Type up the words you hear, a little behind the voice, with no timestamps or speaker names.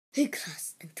Hey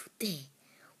class, and today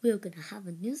we're gonna have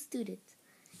a new student.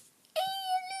 Hey,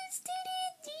 new student.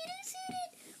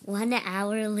 1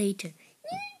 hour later,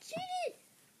 new student.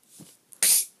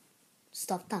 Psst,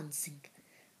 stop dancing.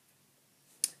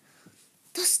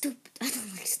 That's stupid. I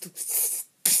don't like stupid.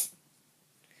 Psst.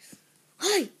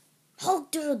 Hey, how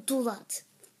dare you do that?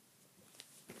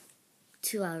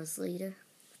 2 hours later.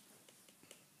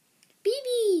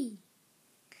 Bibi,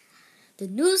 the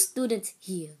new student's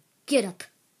here. Get up.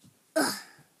 Ugh.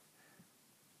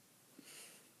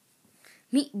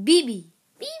 Meet Bibi.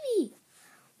 Bibi.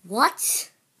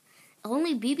 What?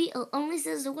 Only Bibi only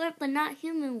says the word but not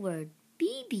human word.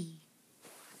 Bibi.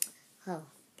 Oh.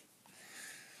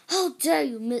 How dare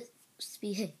you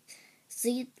misbehave?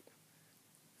 See,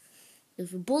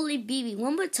 if you bully Bibi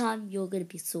one more time, you're gonna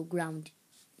be so grounded.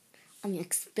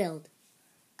 Expelled.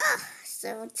 Ah,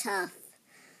 so tough.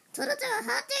 Tododieo,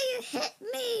 how dare you hit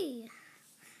me?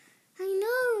 I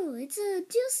know, it's a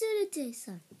Tuesday,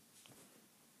 son.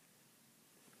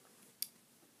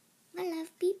 I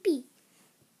love Bibi.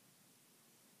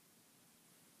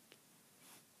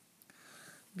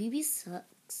 Bibi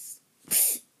sucks.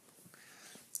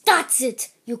 That's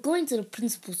it! You're going to the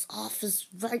principal's office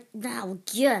right now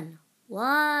again.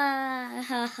 Why?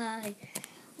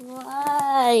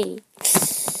 Why?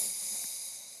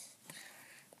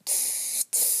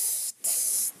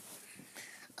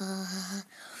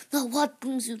 Now what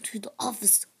brings you to the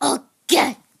office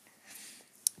again?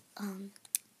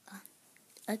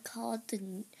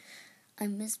 I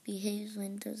misbehave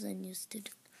when there's a new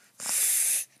student.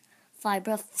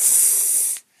 Fiber.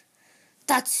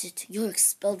 That's it. You're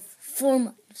expelled for 4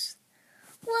 months.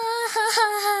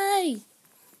 Why?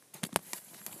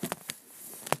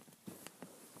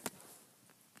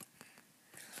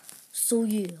 So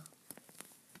yeah,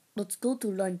 let's go to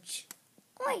lunch.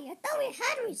 Wait, I thought we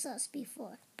had recess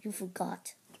before. You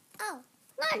forgot. Oh,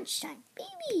 lunchtime,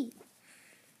 Bibi.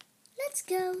 Let's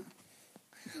go.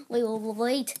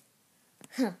 Wait.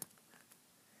 Huh.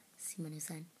 See,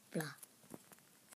 man, blah.